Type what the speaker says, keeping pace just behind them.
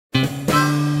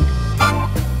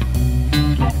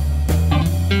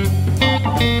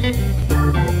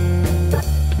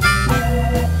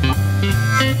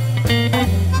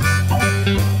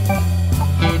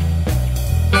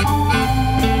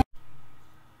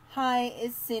Hi,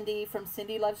 it's Cindy from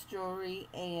Cindy Loves Jewelry,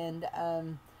 and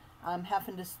I'm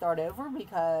having to start over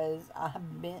because I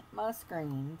have bent my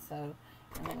screen. So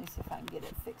let me see if I can get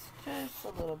it fixed just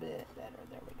a little bit better.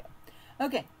 There we go.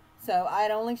 Okay, so I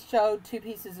had only showed two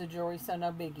pieces of jewelry, so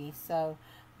no biggie. So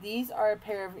these are a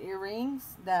pair of earrings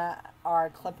that are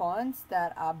clip-ons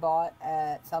that I bought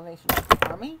at Salvation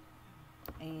Army,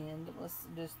 and let's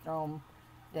just throw them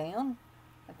down.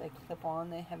 If they clip on,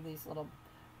 they have these little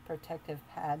protective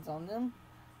pads on them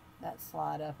that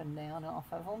slide up and down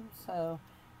off of them. So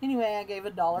anyway, I gave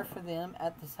 $1 for them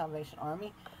at the Salvation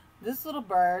Army. This little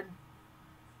bird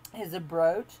is a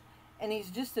brooch, and he's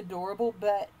just adorable,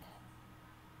 but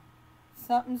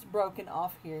something's broken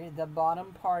off here. The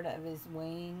bottom part of his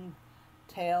wing,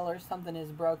 tail, or something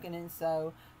is broken, and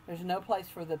so there's no place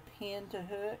for the pin to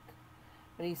hook.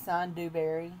 But he's signed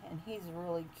Dewberry, and he's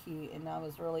really cute, and I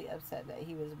was really upset that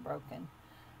he was broken.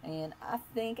 And I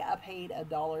think I paid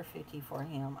 $1.50 for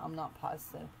him. I'm not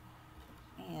positive.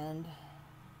 And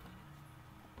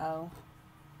oh,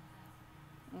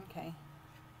 okay,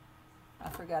 I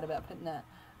forgot about putting that.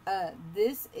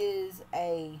 This is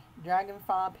a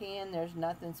dragonfly pen. There's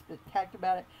nothing spectacular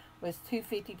about it. It was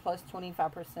 $2.50 plus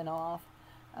 25% off.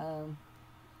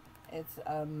 It's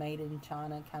a made in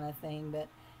China kind of thing, but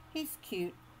he's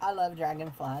cute. I love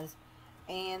dragonflies.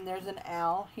 And there's an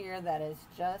owl here that is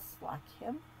just like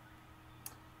him.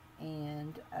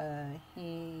 And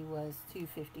he was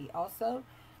 $2.50 also,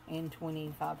 and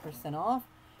 25% off.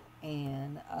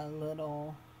 And a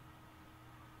little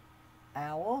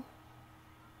owl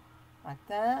like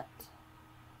that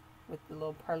with the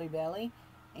little pearly belly,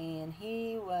 and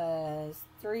he was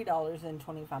 $3 and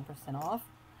 25% off.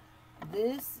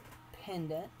 This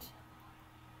pendant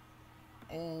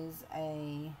is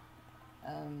a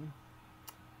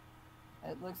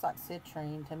it looks like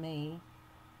citrine to me.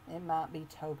 It might be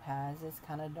topaz. It's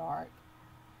kind of dark,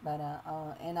 but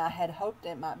and I had hoped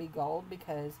it might be gold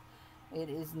because it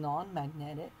is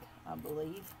non-magnetic, I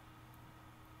believe.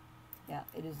 Yeah,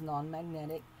 it is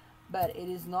non-magnetic, but it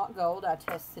is not gold. I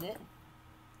tested it,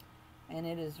 and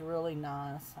it is really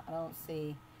nice. I don't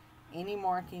see any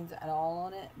markings at all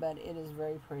on it, but it is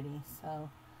very pretty. So,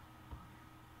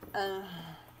 oh,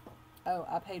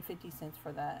 I paid 50 cents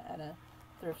for that at a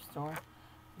thrift store.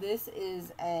 This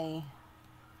is an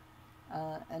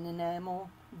enamel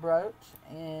brooch,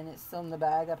 and it's still in the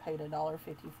bag. I paid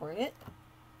 $1.50 for it.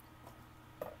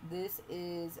 This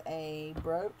is a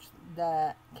brooch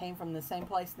that came from the same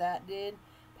place that did.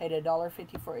 Paid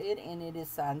 $1.50 for it, and it is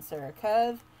signed Sarah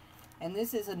Cove. And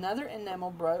this is another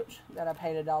enamel brooch that I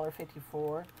paid $1.50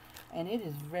 for, and it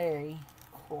is very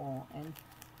cool. And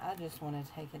I just want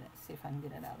to take it and see if I can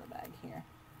get it out of the bag here,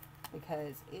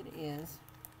 because it is,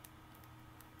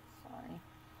 sorry,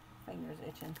 fingers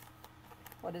itching.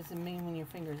 What does it mean when your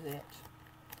fingers itch?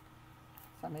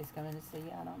 Somebody's coming to see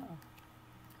you, I don't know.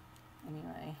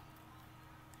 Anyway.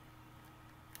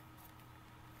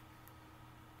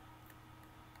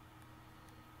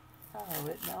 Oh,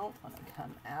 it don't want to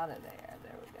come out of there.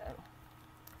 There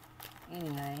we go.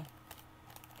 Anyway.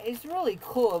 It's really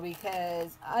cool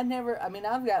because I've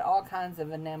got all kinds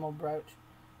of enamel brooch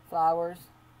flowers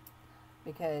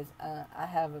because I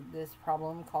have this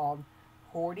problem called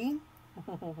hoarding.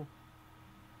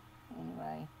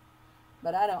 Anyway,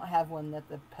 but I don't have one that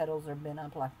the petals are bent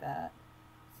up like that.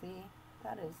 See,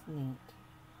 that is neat.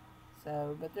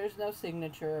 So, but there's no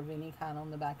signature of any kind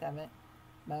on the back of it.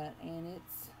 And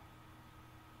it's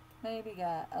maybe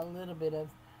got a little bit of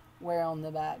wear on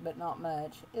the back, but not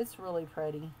much. It's really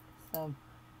pretty. So,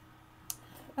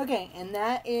 okay, and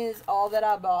that is all that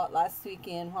I bought last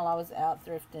weekend while I was out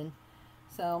thrifting.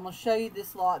 So I'm going to show you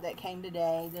this lot that came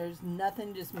today. There's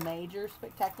nothing just major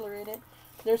spectacular in it.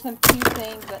 There's some cute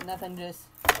things, but nothing just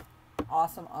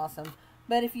awesome.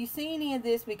 But if you see any of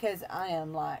this, because I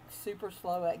am like super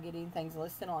slow at getting things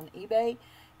listed on eBay,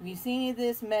 if you see any of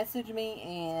this, message me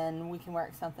and we can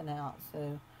work something out.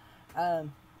 So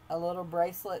a little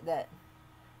bracelet that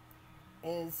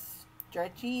is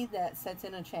stretchy that sets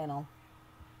in a channel.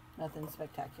 Nothing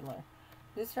spectacular.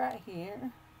 This right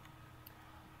here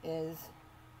is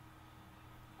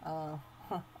a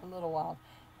little wild.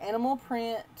 Animal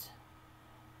print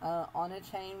on a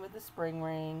chain with a spring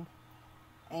ring,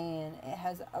 and it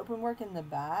has open work in the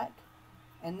back,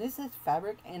 and this is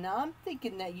fabric, and I'm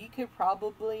thinking that you could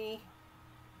probably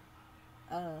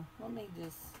let's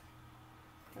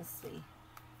see,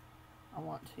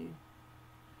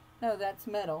 no, that's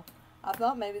metal. I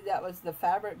thought maybe that was the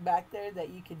fabric back there that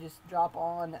you could just drop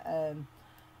on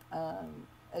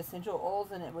essential oils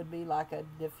and it would be like a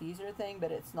diffuser thing,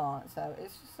 but it's not. So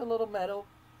it's just a little metal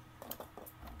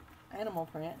animal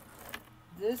print.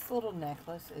 this little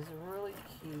necklace is really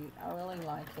cute. I really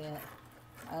like it.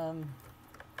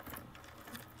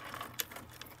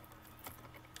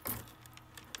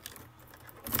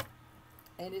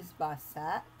 It is by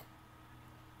Sack.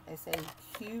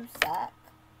 S-A-Q Sack.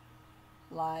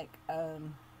 Like,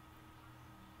 and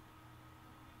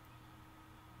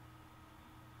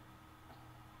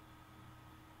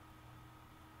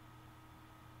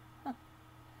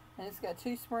it's got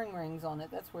 2 spring rings on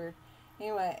it. That's weird.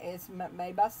 Anyway, it's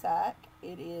made by Sack.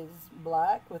 It is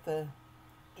black with a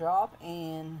drop,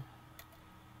 and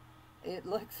it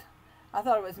looks, I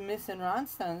thought it was missing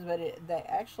rhinestones, but they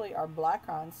actually are black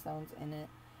rhinestones in it.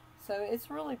 So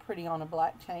it's really pretty on a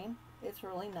black chain. It's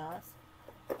really nice.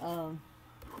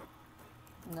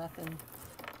 Nothing,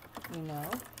 you know,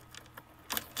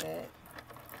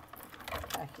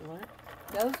 spectacular.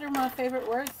 Those are my favorite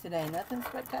words today. Nothing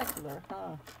spectacular,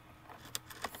 huh?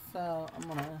 So I'm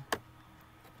gonna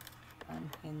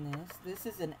unpin this. This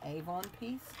is an Avon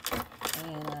piece,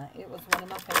 and it was one of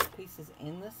my favorite pieces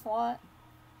in this lot.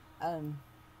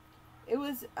 It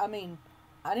was, I mean,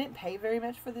 I didn't pay very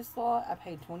much for this lot. I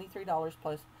paid $23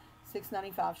 plus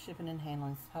 $6.95 shipping and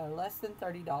handling, so less than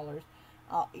 $30.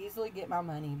 I'll easily get my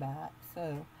money back.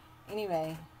 So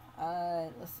anyway,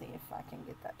 let's see if I can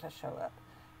get that to show up.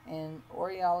 And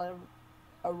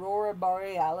Aurora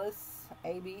Borealis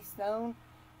AB stone,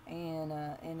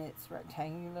 and it's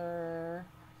rectangular,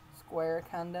 square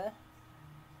kinda,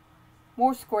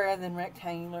 more square than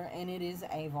rectangular, and it is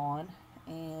Avon,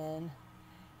 and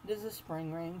it is a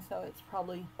spring ring, so it's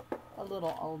probably a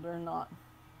little older, not.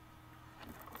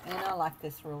 And I like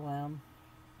this real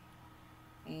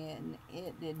and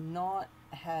it did not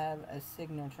have a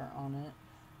signature on it,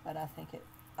 but I think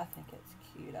it's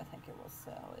cute. I think it will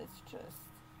sell. It's just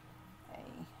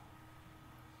a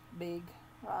big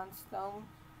rhinestone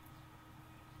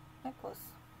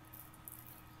necklace.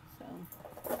 So,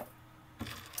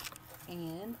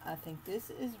 and I think this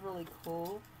is really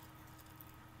cool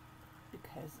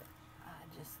because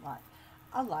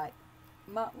I like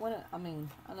I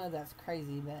know that's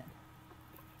crazy, but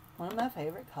one of my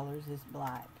favorite colors is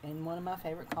black, and one of my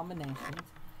favorite combinations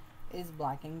is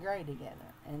black and gray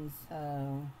together. And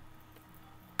so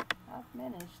I've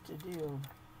managed to do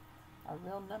a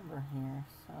real number here.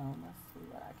 So let's see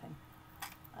what I can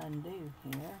undo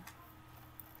here.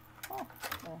 Oh,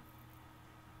 okay.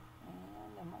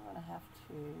 And am I going to have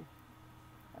to,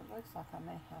 it looks like I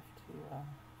may have to,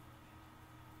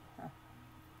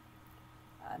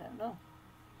 I don't know.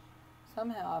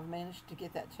 Somehow I've managed to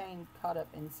get that chain caught up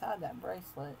inside that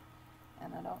bracelet,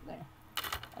 and I don't there.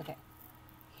 Okay.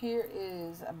 Here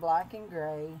is a black and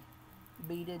gray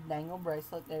beaded dangle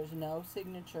bracelet. There's no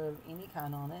signature of any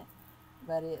kind on it,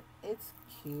 but it's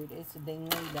cute. It's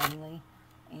dingly dangly,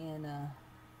 and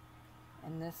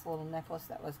this little necklace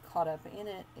that was caught up in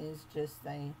it is just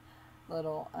a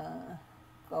little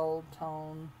gold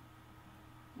tone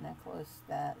necklace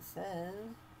that says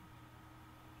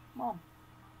Mom.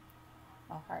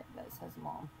 A heart that says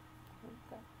Mom.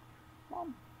 Okay.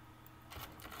 Mom.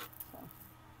 So.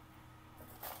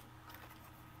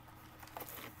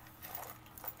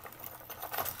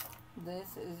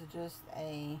 This is just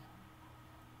a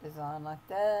design like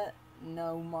that.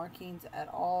 No markings at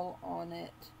all on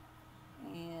it.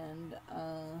 And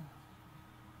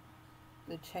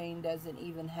the chain doesn't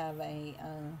even have a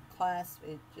clasp.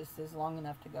 It just is long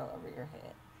enough to go over your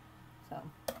head. So.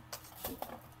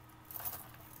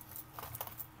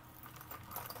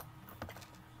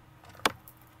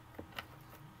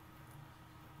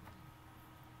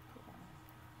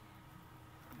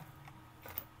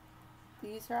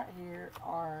 These right here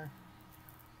are,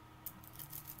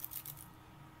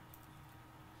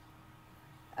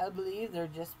 I believe they're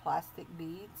just plastic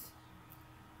beads.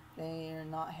 They are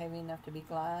not heavy enough to be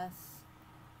glass.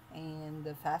 And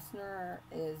the fastener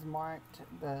is marked,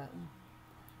 the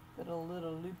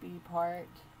little loopy part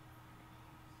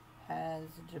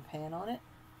has Japan on it.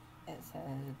 It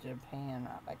says Japan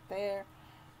right back there.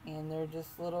 And they're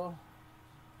just little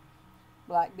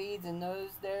black beads, and those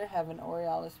there have an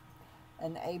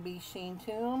AB sheen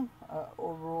to them,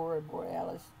 Aurora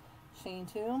Borealis sheen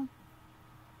to them.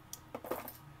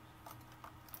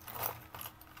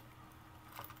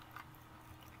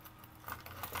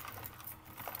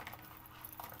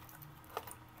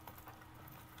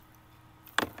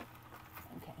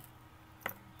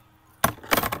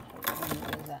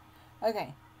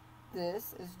 Okay,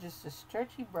 this is just a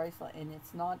stretchy bracelet, and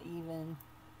it's not even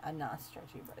a nice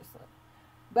stretchy bracelet.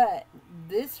 But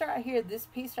this right here, this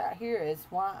piece right here is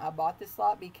why I bought this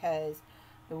lot, because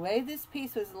the way this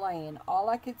piece was laying, all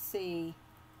I could see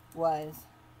was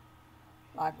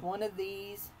like one of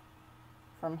these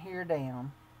from here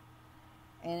down.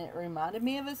 And it reminded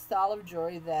me of a style of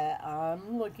jewelry that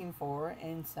I'm looking for,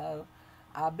 and so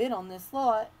I bid on this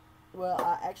lot. Well,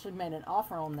 I actually made an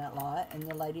offer on that lot, and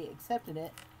the lady accepted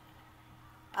it.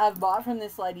 I've bought from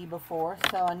this lady before,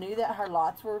 so I knew that her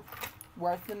lots were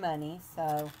worth the money.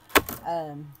 So,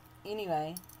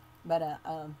 anyway, but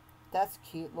that's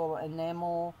cute, little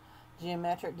enamel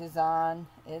geometric design.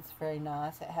 It's very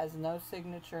nice. It has no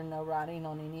signature, no writing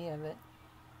on any of it,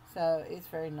 so it's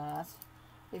very nice.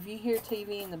 If you hear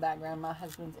TV in the background, my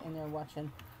husband's in there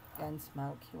watching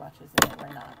Gunsmoke. He watches it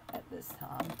every night at this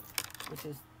time, which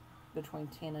is between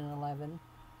 10 and 11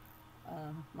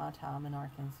 my time in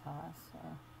Arkansas. So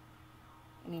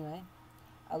anyway,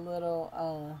 a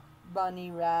little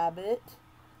bunny rabbit,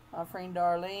 my friend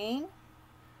Darlene.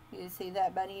 You see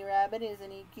that bunny rabbit?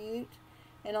 Isn't he cute?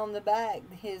 And on the back,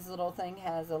 his little thing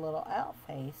has a little owl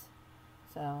face.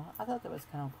 So I thought that was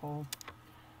kind of cool.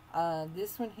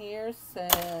 This one here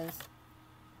says,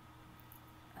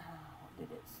 what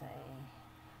did it say?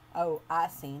 Oh,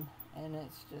 icing. And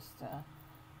it's just a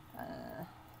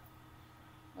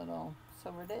little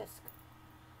silver disc.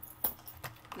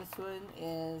 This one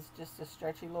is just a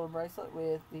stretchy little bracelet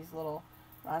with these little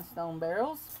rhinestone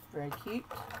barrels. Very cute.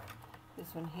 This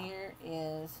one here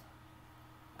is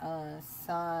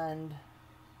signed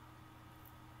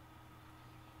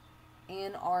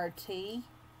NRT,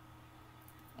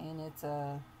 and it's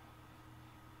a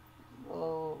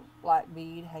little black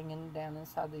bead hanging down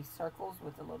inside these circles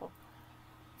with a little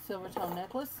silver tone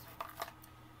necklace.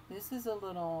 This is a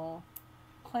little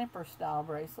clamper style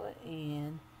bracelet,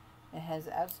 and it has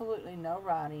absolutely no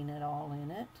writing at all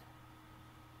in it.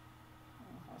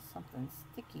 Something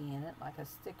sticky in it, like a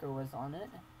sticker was on it.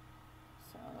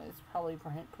 So it's probably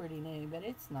pretty new, but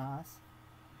it's nice.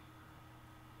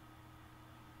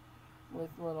 With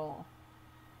little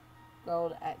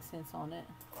gold accents on it.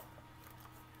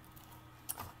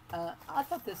 I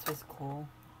thought this was cool.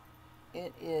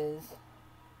 It is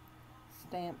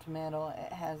stamped metal.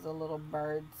 It has a little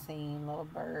bird scene, little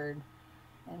bird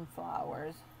and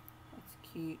flowers.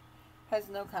 It's cute. Has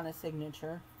no kind of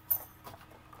signature.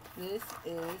 This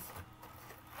is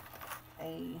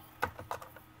a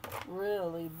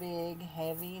really big,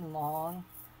 heavy, long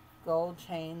gold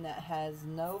chain that has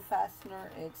no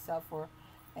fastener except for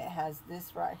it has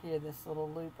this right here, this little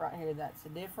loop right here that's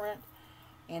different,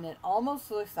 and it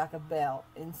almost looks like a belt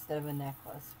instead of a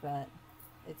necklace, but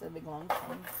it's a big long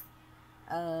chain.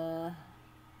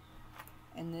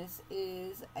 And this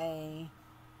is a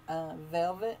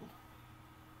velvet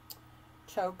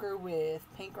choker with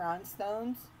pink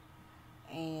rhinestones,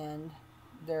 and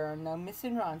there are no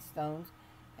missing rhinestones,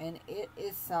 and it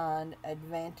is signed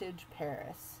Advantage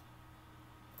Paris.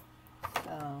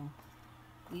 So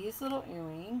these little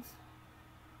earrings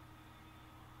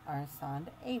are signed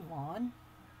Avon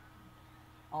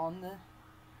on the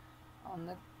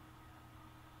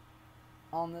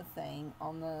thing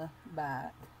on the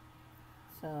back.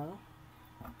 So,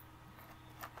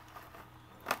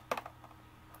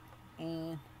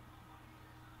 and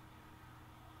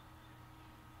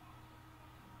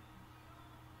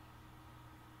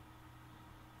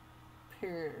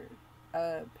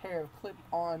pair of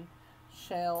clip-on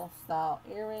shell style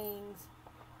earrings,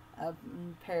 a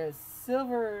pair of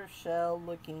silver shell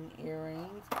looking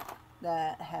earrings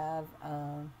that have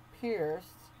pierced.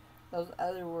 Those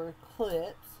other were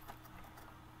clips.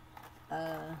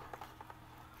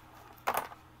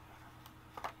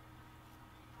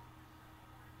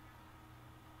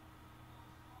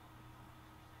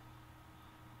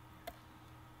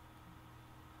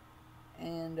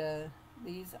 And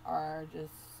these are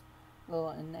just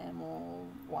little enamel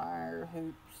wire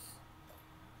hoops.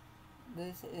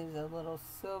 This is a little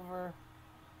silver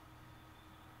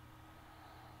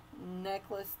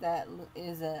necklace that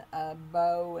is a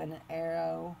bow and an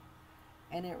arrow,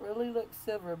 and it really looks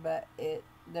silver, but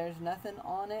there's nothing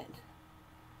on it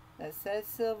that says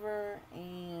silver,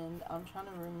 and I'm trying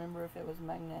to remember if it was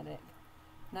magnetic.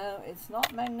 No, it's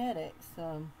not magnetic,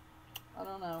 so I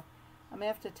don't know. I may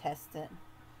have to test it.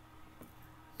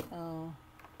 So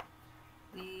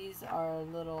these are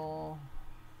little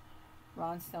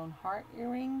rhinestone heart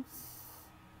earrings,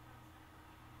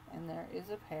 and there is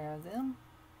a pair of them,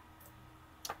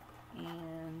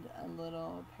 and a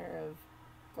little pair of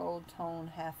gold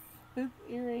tone half hoop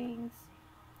earrings,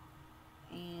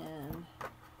 and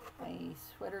a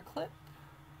sweater clip.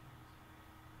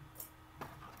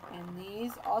 And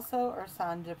these also are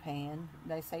signed Japan.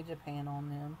 They say Japan on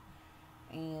them.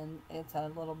 And it's a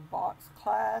little box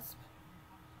clasp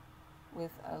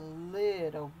with a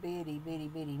little bitty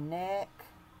neck.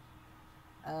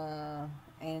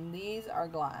 And these are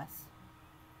glass.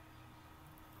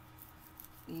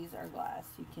 These are glass.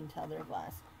 You can tell they're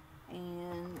glass.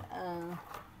 And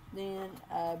then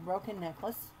a broken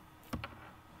necklace.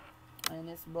 And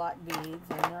it's black beads,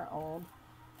 and they're old.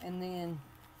 And then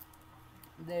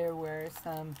there were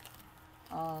some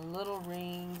little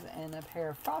rings and a pair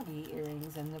of froggy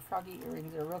earrings. And the froggy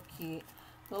earrings are real cute.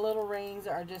 The little rings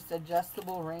are just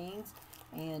adjustable rings.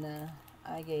 And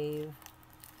I gave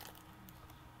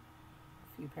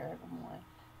a few pair of them away.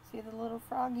 See the little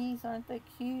froggies? Aren't they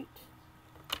cute?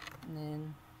 And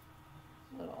then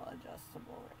little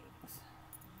adjustable rings.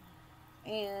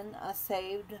 And I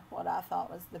saved what I thought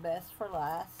was the best for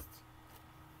last.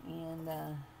 And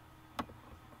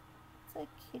it's a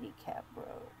kitty cat brooch.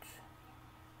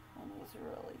 And it's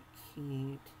really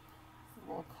cute. It's a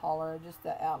little collar, just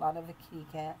the outline of a kitty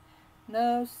cat.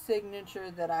 No signature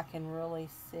that I can really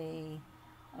see.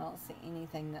 I don't see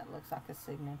anything that looks like a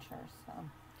signature. So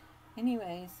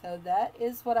anyway, so that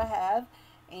is what I have.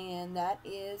 And that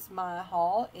is my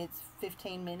haul. It's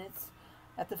 15 minutes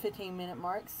at the 15-minute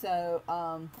mark. So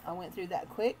I went through that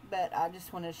quick, but I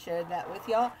just want to share that with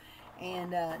y'all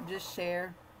and just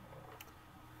share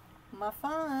my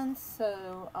finds.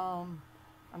 So I'm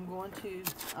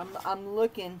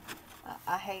looking.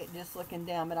 I hate just looking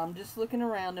down, but I'm just looking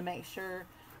around to make sure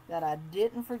that I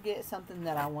didn't forget something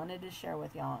that I wanted to share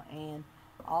with y'all. And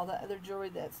all the other jewelry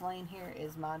that's laying here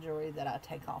is my jewelry that I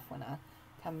take off when I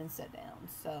come and sit down.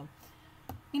 So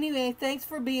anyway, thanks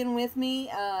for being with me.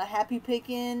 Happy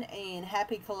picking and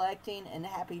happy collecting and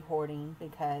happy hoarding,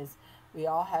 because we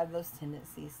all have those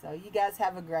tendencies. So you guys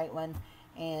have a great one,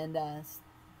 and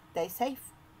stay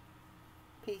safe.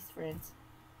 Peace, friends.